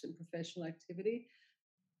practice-based and professional activity.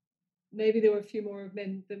 Maybe there were a few more of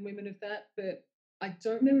men than women of that, but I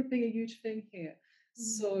don't remember it being a huge thing here.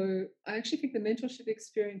 So I actually think the mentorship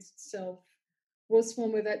experience itself was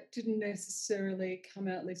one where that didn't necessarily come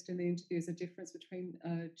out, at least in the interviews, a difference between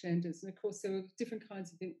genders. And of course, there were different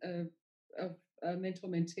kinds of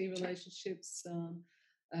mentor-mentee relationships.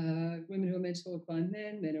 Women who are mentored by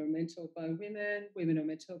men who are mentored by women who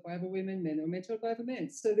are mentored by other women, men who are mentored by other men.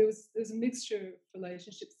 So there was a mixture of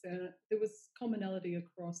relationships there. There was commonality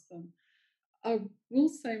across them. I will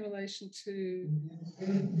say in relation to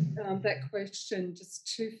that question,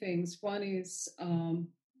 just two things. One is,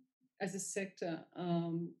 as a sector,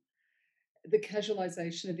 the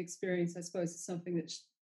casualisation of experience, I suppose, is something that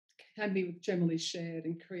can be generally shared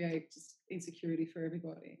and create just insecurity for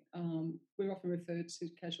everybody. We're often referred to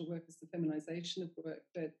casual work as the feminisation of work,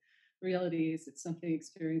 but the reality is it's something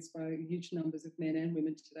experienced by huge numbers of men and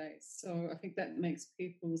women today. So I think that makes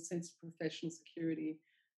people's sense of professional security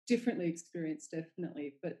differently experienced,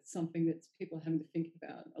 definitely, but something that people are having to think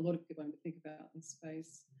about, a lot of people are having to think about in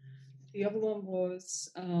space. The other one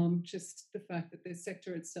was just the fact that the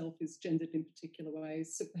sector itself is gendered in particular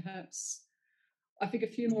ways. So perhaps I think a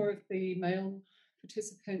few more of the male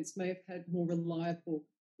participants may have had more reliable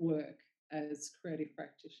work as creative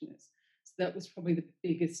practitioners. So that was probably the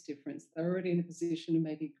biggest difference. They're already in a position of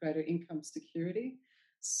maybe greater income security.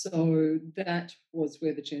 So that was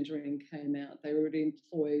where the gendering came out. They were already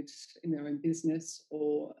employed in their own business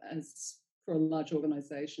or as for a large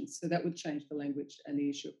organisation. So that would change the language and the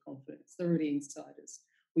issue of confidence. They're already insiders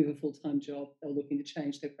with a full-time job. They're looking to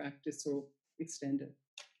change their practice or extend it.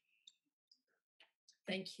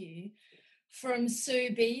 Thank you. From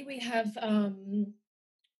Sue B, we have a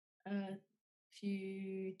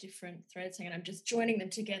few different threads. Hang on, I'm just joining them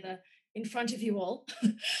together in front of you all,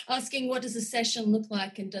 asking what does a session look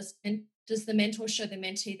like, and does the mentor show the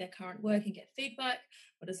mentee their current work and get feedback?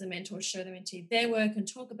 What does the mentor show the mentee their work and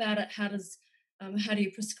talk about it? How do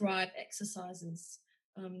you prescribe exercises?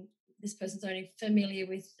 This person's only familiar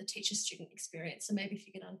with the teacher-student experience, so maybe if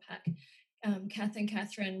you could unpack,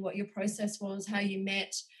 Catherine, what your process was, how you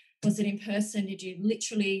met. Was it in person? Did you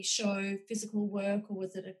literally show physical work, or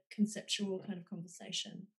was it a conceptual kind of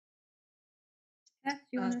conversation? Kath, do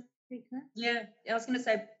you want to speak to that? Yeah, I was going to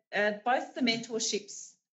say both the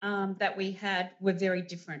mentorships that we had were very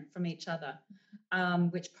different from each other,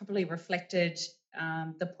 which probably reflected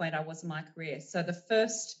the point I was in my career. So the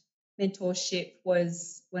first mentorship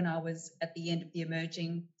was when I was at the end of the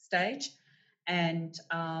emerging stage, and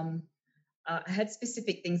I had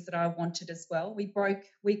specific things that I wanted as well. We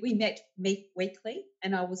met weekly,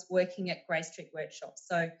 and I was working at Grey Street workshops.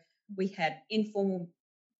 So we had informal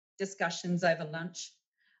discussions over lunch,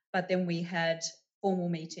 but then we had formal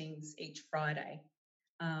meetings each Friday.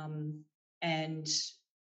 And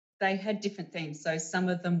they had different themes. So some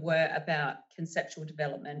of them were about conceptual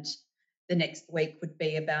development. The next week would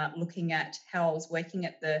be about looking at how I was working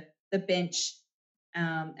at the bench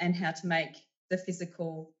and how to make the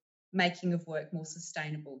physical making of work more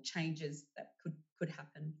sustainable, changes that could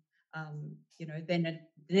happen. Then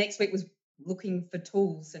the next week was looking for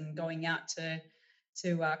tools and going out to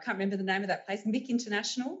I can't remember the name of that place, Mick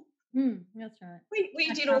International. That's right. We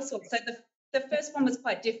did all sorts. So the first one was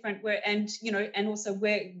quite different, and also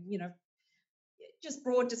where just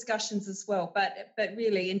broad discussions as well, but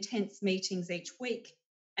really intense meetings each week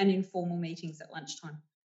and informal meetings at lunchtime.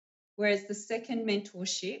 Whereas the second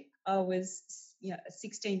mentorship, I was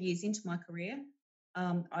 16 years into my career.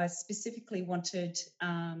 I specifically wanted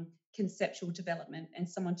conceptual development and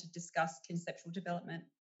someone to discuss conceptual development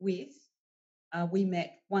with. We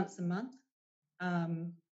met once a month,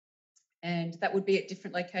 and that would be at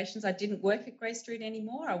different locations. I didn't work at Grey Street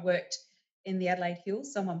anymore. I worked in the Adelaide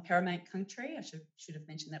Hills, so I'm on Paramount Country. I should have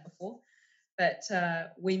mentioned that before. But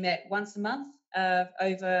we met once a month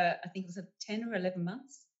over, I think it was 10 or 11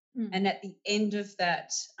 months. And at the end of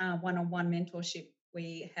that one-on-one mentorship,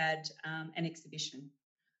 we had an exhibition.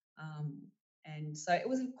 And so it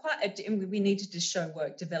was we needed to show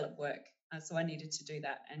work, develop work. So I needed to do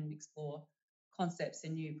that and explore concepts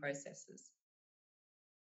and new processes.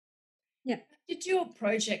 Yeah. Did your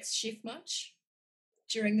projects shift much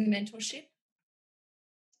during the mentorship?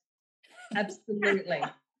 Absolutely.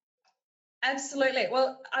 Absolutely.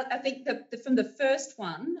 Well, I think from the first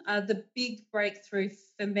one, the big breakthrough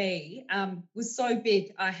for me was so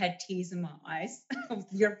big I had tears in my eyes,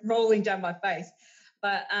 rolling down my face.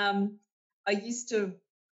 But I used to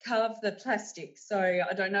carve the plastic. So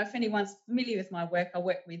I don't know if anyone's familiar with my work. I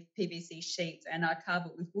work with PVC sheets and I carve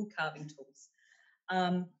it with wood carving tools.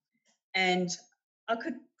 And I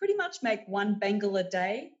could pretty much make one bangle a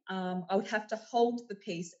day. I would have to hold the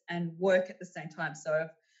piece and work at the same time. So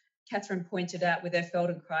Catherine pointed out with her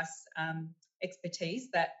Feldenkrais expertise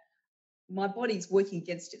that my body's working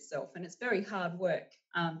against itself and it's very hard work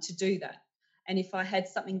to do that. And if I had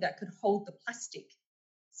something that could hold the plastic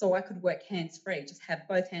so I could work hands-free, just have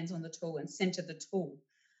both hands on the tool and center the tool,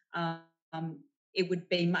 it would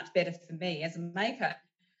be much better for me as a maker.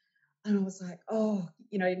 And I was like,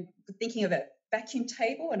 thinking of a vacuum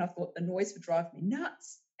table, and I thought the noise would drive me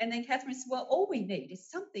nuts. And then Catherine said, well, all we need is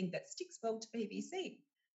something that sticks well to PVC.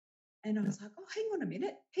 And I was like, oh, hang on a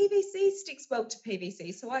minute. PVC sticks well to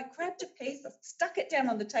PVC. So I grabbed a piece, I stuck it down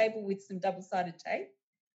on the table with some double-sided tape,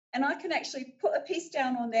 and I can actually put a piece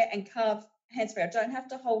down on there and carve hands-free. I don't have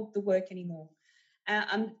to hold the work anymore.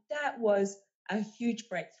 That was a huge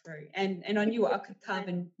breakthrough. And I knew I could carve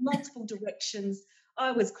in multiple directions.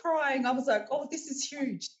 I was crying. I was like, oh, this is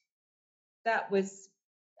huge. That was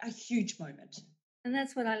a huge moment. And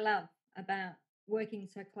that's what I love about working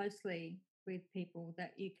so closely with people,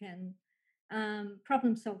 that you can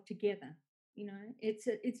problem solve together.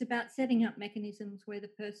 It's about setting up mechanisms where the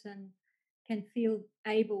person can feel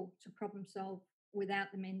able to problem solve without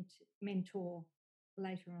the mentor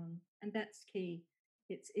later on, and that's key.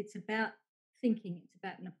 It's about thinking, it's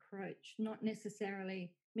about an approach, not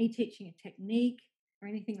necessarily me teaching a technique or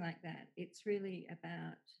anything like that. It's really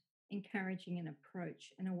about encouraging an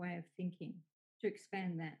approach and a way of thinking to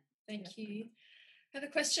expand that. Thank you. I have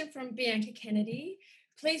a question from Bianca Kennedy.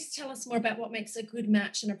 Please tell us more about what makes a good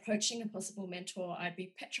match in approaching a possible mentor. I'd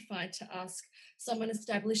be petrified to ask someone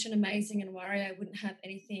established and amazing and worry I wouldn't have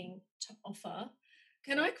anything to offer.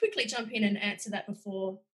 Can I quickly jump in and answer that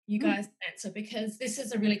before you guys answer? Because this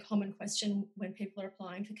is a really common question when people are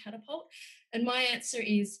applying for Catapult. And my answer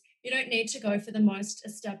is, you don't need to go for the most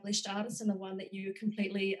established artist and the one that you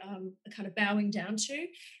completely are kind of bowing down to.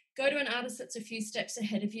 Go to an artist that's a few steps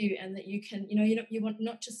ahead of you and that you can, you want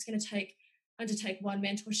not just going to undertake one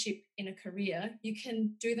mentorship in a career, you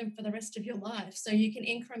can do them for the rest of your life. So you can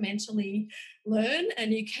incrementally learn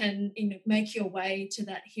and you can make your way to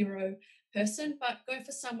that hero person, but go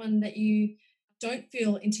for someone that you don't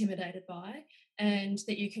feel intimidated by and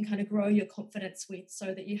that you can kind of grow your confidence with,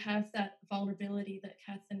 so that you have that vulnerability that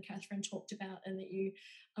Kath and Catherine talked about, and that you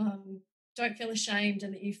don't feel ashamed,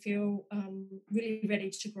 and that you feel really ready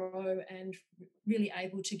to grow and really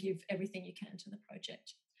able to give everything you can to the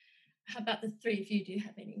project. How about the three of you? Do you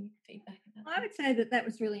have any feedback about that? I would say that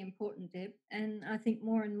was really important, Deb. And I think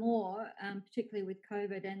more and more, particularly with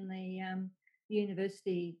COVID and the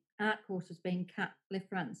university art courses being cut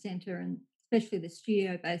left, right and centre, and especially the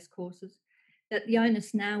studio-based courses, that the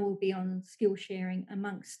onus now will be on skill sharing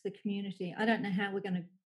amongst the community. I don't know how we're going to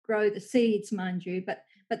grow the seeds, mind you, but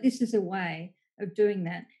this is a way of doing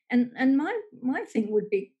that. And my thing would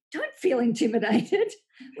be, don't feel intimidated.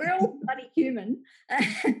 We're all bloody human.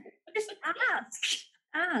 Just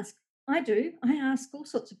ask. I do. I ask all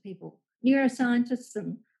sorts of people, neuroscientists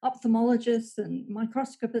and ophthalmologists and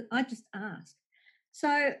microscopists. I just ask. So,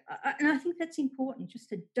 and I think that's important, just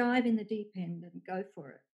to dive in the deep end and go for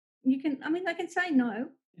it. They can say no,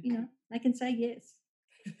 they can say yes.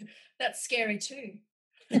 That's scary too.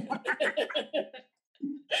 It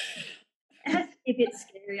has to be a bit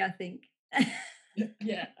scary, I think.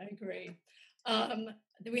 Yeah, I agree.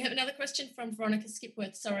 We have another question from Veronica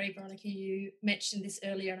Skipworth. Sorry, Veronica, you mentioned this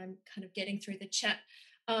earlier and I'm kind of getting through the chat.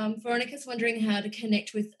 Veronica's wondering how to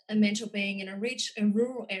connect with a mentor being in a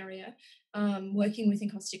rural area, working with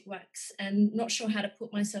encaustic wax, and not sure how to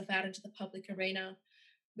put myself out into the public arena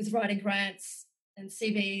with writing grants and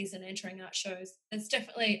CVs and entering art shows. There's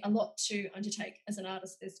definitely a lot to undertake as an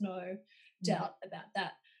artist. There's no doubt about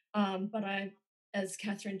that. But as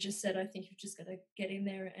Catherine just said, I think you've just got to get in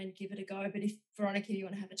there and give it a go. But if, Veronica, you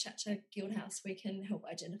want to have a chat to Guildhouse, we can help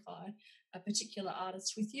identify a particular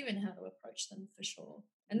artist with you and how to approach them for sure.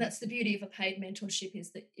 And that's the beauty of a paid mentorship,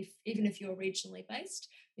 is that even if you're regionally based,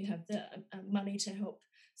 you have the money to help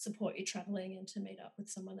support you travelling and to meet up with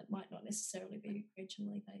someone that might not necessarily be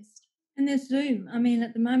regionally based. And there's Zoom. I mean,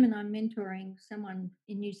 at the moment I'm mentoring someone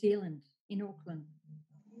in New Zealand, in Auckland,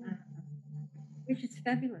 which is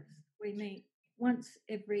fabulous. We meet once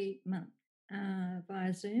every month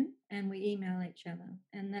via Zoom, and we email each other,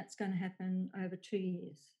 and that's going to happen over 2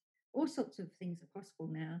 years. All sorts of things are possible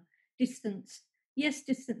now. Distance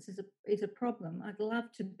is a problem. I'd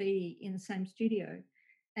love to be in the same studio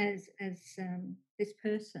as this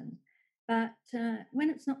person, but when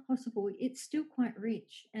it's not possible, it's still quite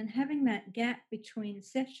rich. And having that gap between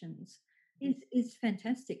sessions is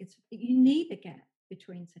fantastic. You need a gap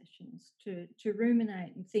between sessions to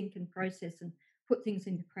ruminate and think and process and put things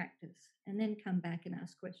into practice, and then come back and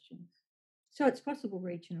ask questions. So it's possible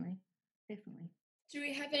regionally, definitely. Do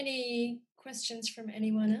we have any questions from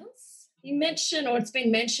anyone else? You mentioned, or it's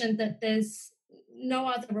been mentioned, that there's no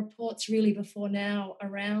other reports really before now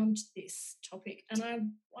around this topic, and I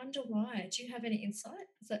wonder why. Do you have any insight?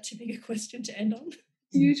 Is that too big a question to end on?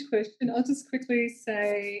 Huge question. I'll just quickly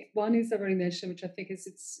say one is I've already mentioned, which I think is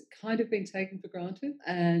it's kind of been taken for granted,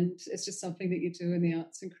 and it's just something that you do in the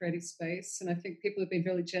arts and creative space. And I think people have been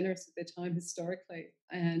really generous with their time historically,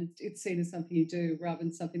 and it's seen as something you do rather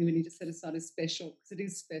than something that we need to set aside as special, because it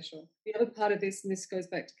is special. The other part of this, and this goes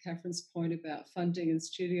back to Catherine's point about funding and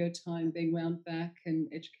studio time being wound back and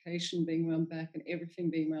education being wound back and everything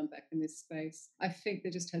being wound back in this space, I think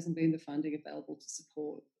there just hasn't been the funding available to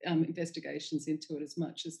support investigations into it as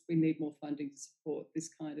much as we need more funding to support this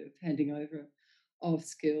kind of handing over of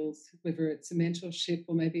skills, whether it's a mentorship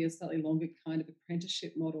or maybe a slightly longer kind of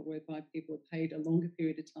apprenticeship model whereby people are paid a longer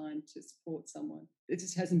period of time to support someone. It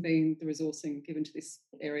just hasn't been the resourcing given to this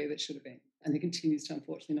area that should have been, and it continues to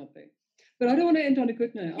unfortunately not be. But I don't want to end on a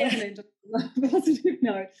good note. I want to end on a positive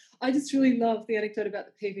note. I just really love the anecdote about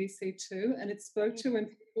the PVC too, and it spoke to when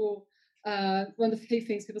people, one of the key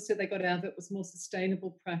things people said they got out of it was more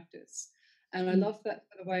sustainable practice. And I love that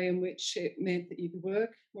for the way in which it meant that you could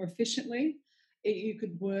work more efficiently. You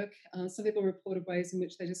could work, some people reported ways in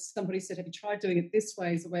which somebody said, have you tried doing it this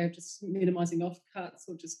way as a way of just minimising offcuts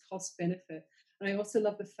or just cost benefit? And I also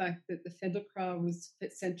love the fact that the Fendelcra was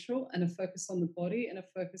central, and a focus on the body and a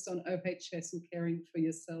focus on OHS and caring for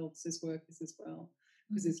yourselves as workers as well.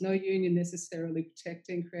 Because there's no union necessarily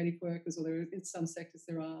protecting creative workers, or in some sectors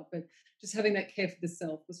there are, but just having that care for the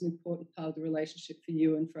self was an important part of the relationship for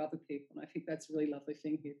you and for other people. And I think that's a really lovely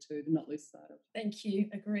thing here too, to not lose sight of. Thank you.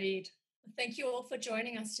 Agreed. Thank you all for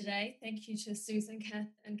joining us today. Thank you to Susan,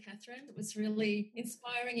 Kath and Catherine. It was really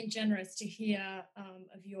inspiring and generous to hear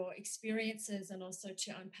of your experiences and also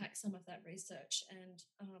to unpack some of that research. And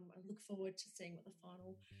I look forward to seeing what the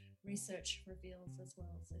final research reveals as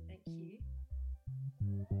well. So thank you.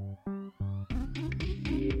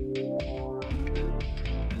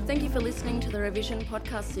 Thank you for listening to the Revision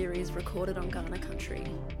podcast series recorded on Kaurna country.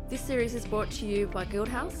 This series is brought to you by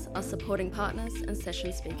Guildhouse, our supporting partners and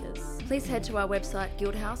session speakers. Please head to our website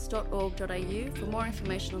guildhouse.org.au for more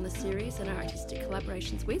information on the series and our artistic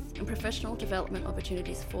collaborations with and professional development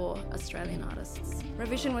opportunities for Australian artists.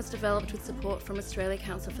 Revision was developed with support from Australia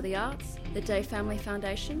Council for the Arts, the Day Family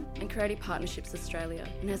Foundation and Creative Partnerships Australia,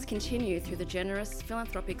 and has continued through the generous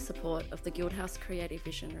philanthropic support of the Guildhouse Creative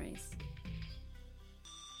Visionaries.